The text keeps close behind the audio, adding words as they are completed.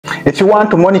If you want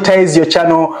to monetize your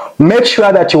channel, make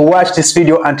sure that you watch this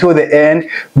video until the end,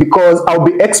 because I'll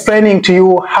be explaining to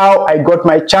you how I got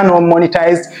my channel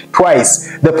monetized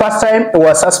twice. The first time it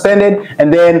was suspended,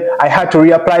 and then I had to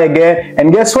reapply again,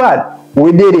 and guess what?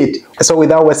 We did it. So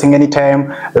without wasting any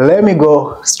time, let me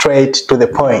go straight to the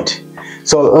point.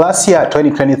 So last year,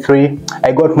 2023,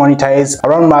 I got monetized.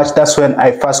 Around March, that's when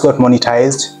I first got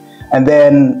monetized. And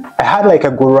then I had like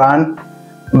a good run,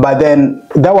 but then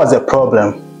that was a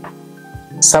problem.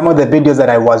 Some of the videos that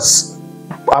I was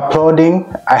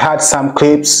uploading, I had some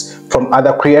clips from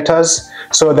other creators.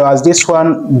 So there was this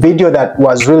one video that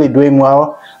was really doing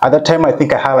well. At that time, I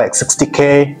think I had like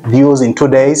 60K views in 2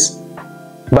 days.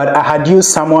 But I had used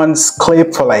someone's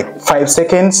clip for like 5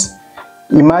 seconds.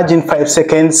 Imagine 5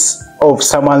 seconds of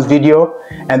someone's video,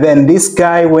 and then this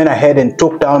guy went ahead and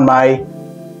took down my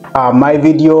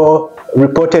video,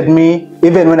 reported me,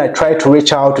 even when I tried to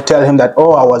reach out to tell him that,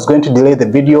 oh, I was going to delete the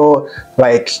video.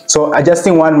 So I just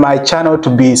didn't want my channel to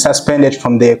be suspended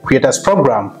from the creators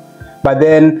program. But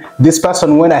then this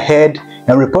person went ahead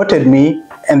and reported me,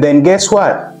 and then guess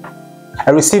what? I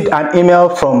received an email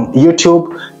from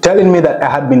YouTube telling me that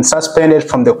I had been suspended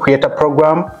from the creator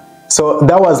program. So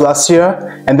that was last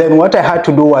year, and then what I had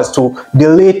to do was to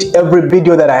delete every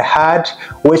video that I had,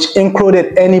 which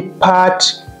included any part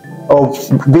of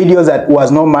videos that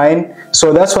was not mine.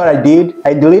 So that's what I did.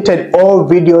 I deleted all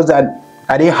videos that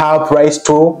I didn't have rights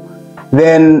to.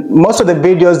 Then most of the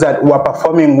videos that were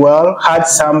performing well had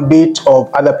some bit of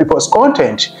other people's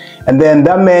content, and then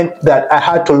that meant that I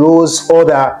had to lose all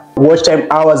the watch time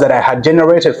hours that I had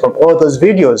generated from all those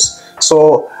videos.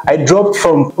 So I dropped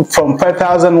from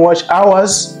 5,000 watch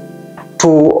hours to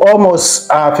almost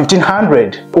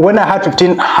 1,500. When I had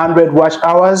 1,500 watch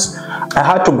hours, I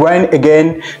had to grind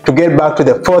again to get back to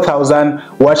the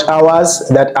 4,000 watch hours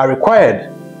that are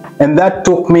required. And that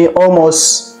took me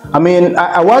almost,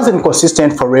 I wasn't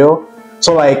consistent for real.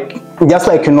 So just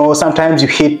like, you know, sometimes you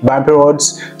hit bumpy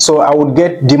roads. So I would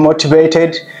get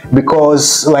demotivated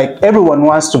because like everyone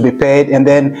wants to be paid. And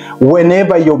then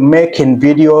whenever you're making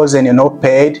videos and you're not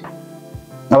paid,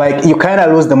 like you kind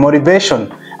of lose the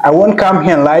motivation. I won't come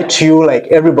here and lie to you like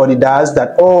everybody does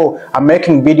that, oh, I'm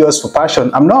making videos for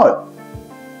passion. I'm not.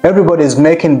 Everybody's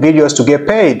making videos to get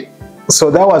paid.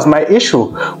 So that was my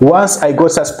issue. Once I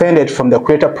got suspended from the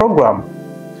creator program,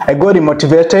 I got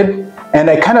demotivated and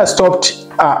I kind of stopped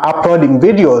uploading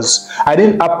videos. I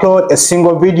didn't upload a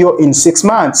single video in 6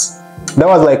 months. That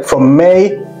was like from May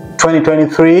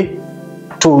 2023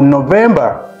 to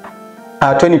November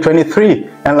 2023.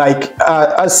 And like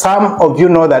as some of you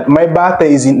know that my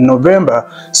birthday is in November.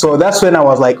 So that's when I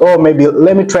was like, oh, maybe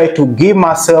let me try to give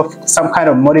myself some kind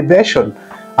of motivation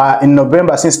in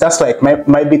November, since that's like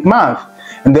my big month.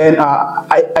 And then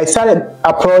I started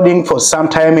uploading for some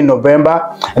time in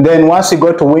November, and then once we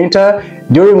got to winter,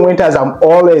 during winters I'm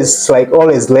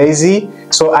always lazy,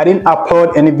 so I didn't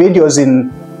upload any videos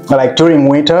in during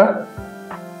winter,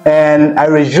 and I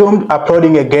resumed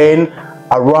uploading again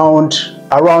around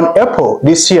April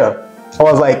this year. I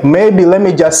was like, maybe let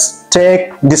me just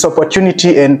take this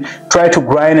opportunity and try to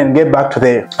grind and get back to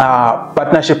the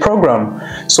partnership program.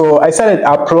 So I started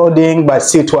uploading, but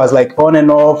still it was like on and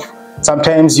off.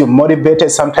 Sometimes you're motivated,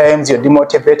 sometimes you're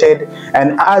demotivated.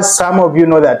 And as some of you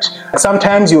know that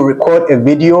sometimes you record a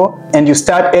video and you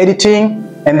start editing,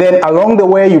 and then along the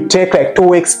way you take like 2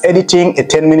 weeks editing a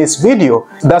 10 minutes video.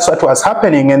 That's what was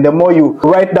happening. And the more you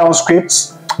write down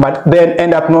scripts, but then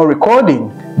end up not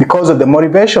recording because of the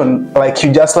motivation, like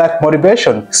you just lack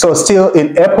motivation. So still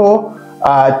in April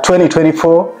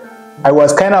 2024, I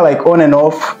was kind of like on and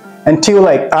off until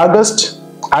like August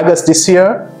this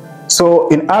year. So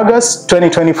in August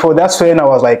 2024, that's when I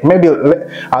was like, maybe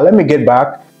let me get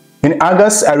back. In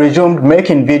August, I resumed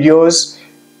making videos,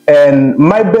 and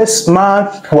my best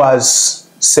month was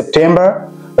September.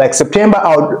 Like September,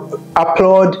 I would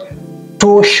upload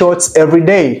 2 shorts every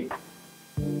day.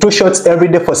 2 shorts every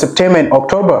day for September and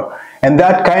October. And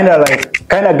that kind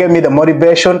of gave me the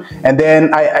motivation, and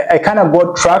then I kind of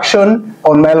got traction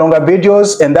on my longer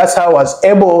videos, and that's how I was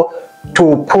able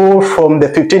to pull from the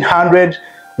 1,500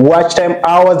 watch time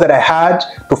hours that I had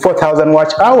to 4,000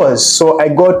 watch hours. So I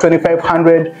got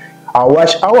 2,500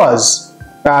 watch hours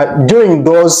during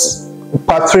those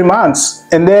past 3 months.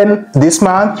 And then this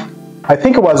month, I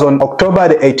think it was on October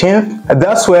the 18th,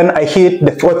 that's when I hit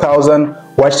the 4,000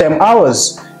 watch time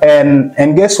hours.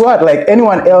 And guess what? Like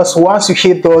anyone else, once you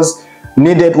hit those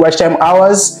needed watch time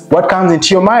hours, what comes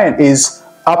into your mind is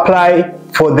apply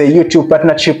for the YouTube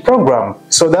partnership program.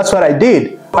 So that's what I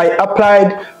did. I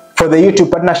applied for the YouTube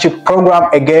partnership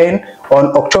program again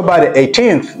on October the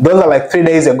 18th. Those are like 3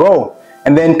 days ago.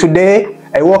 And then today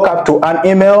I woke up to an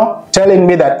email telling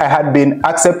me that I had been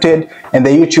accepted in the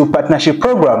YouTube partnership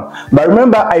program. But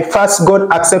remember, I first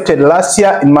got accepted last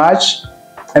year in March,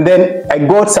 and then I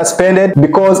got suspended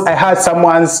because I had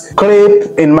someone's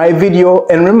clip in my video.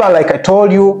 And remember, like I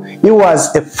told you, it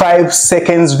was a 5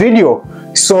 seconds video.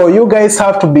 So you guys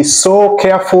have to be so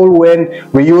careful when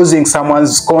reusing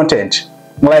someone's content.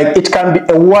 Like, it can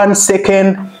be a 1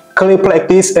 second clip like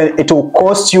this, and it will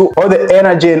cost you all the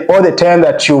energy and all the time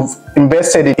that you've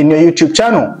invested in your YouTube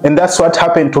channel. And that's what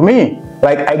happened to me.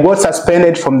 Like, I got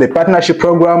suspended from the partnership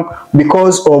program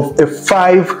because of a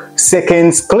 5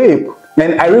 seconds clip.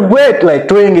 And I regret like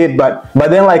doing it, but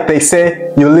then, like they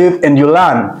say, you live and you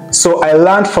learn. So I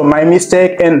learned from my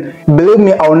mistake, and believe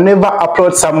me, I'll never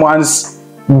upload someone's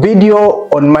video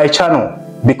on my channel,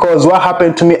 because what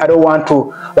happened to me, I don't want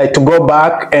to go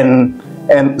back and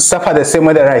suffer the same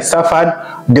way that I suffered,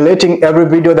 deleting every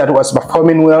video that was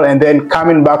performing well and then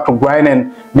coming back to grind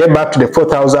and get back to the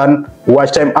 4,000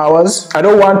 watch time hours. I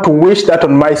don't want to wish that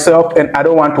on myself, and I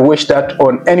don't want to wish that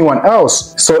on anyone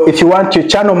else. So if you want your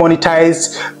channel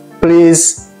monetized,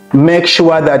 please make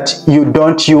sure that you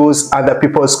don't use other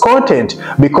people's content,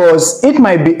 because it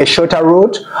might be a shorter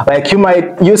route. Like, you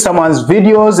might use someone's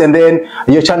videos and then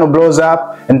your channel blows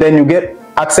up, and then you get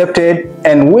accepted,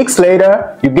 and weeks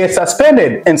later you get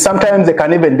suspended, and sometimes they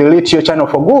can even delete your channel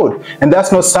for good, and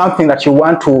that's not something that you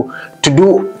want to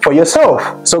do for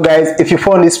yourself. So guys, if you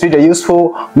found this video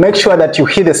useful, make sure that you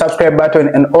hit the subscribe button,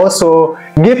 and also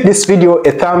give this video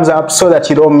a thumbs up so that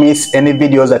you don't miss any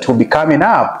videos that will be coming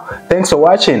up. Thanks for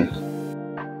watching.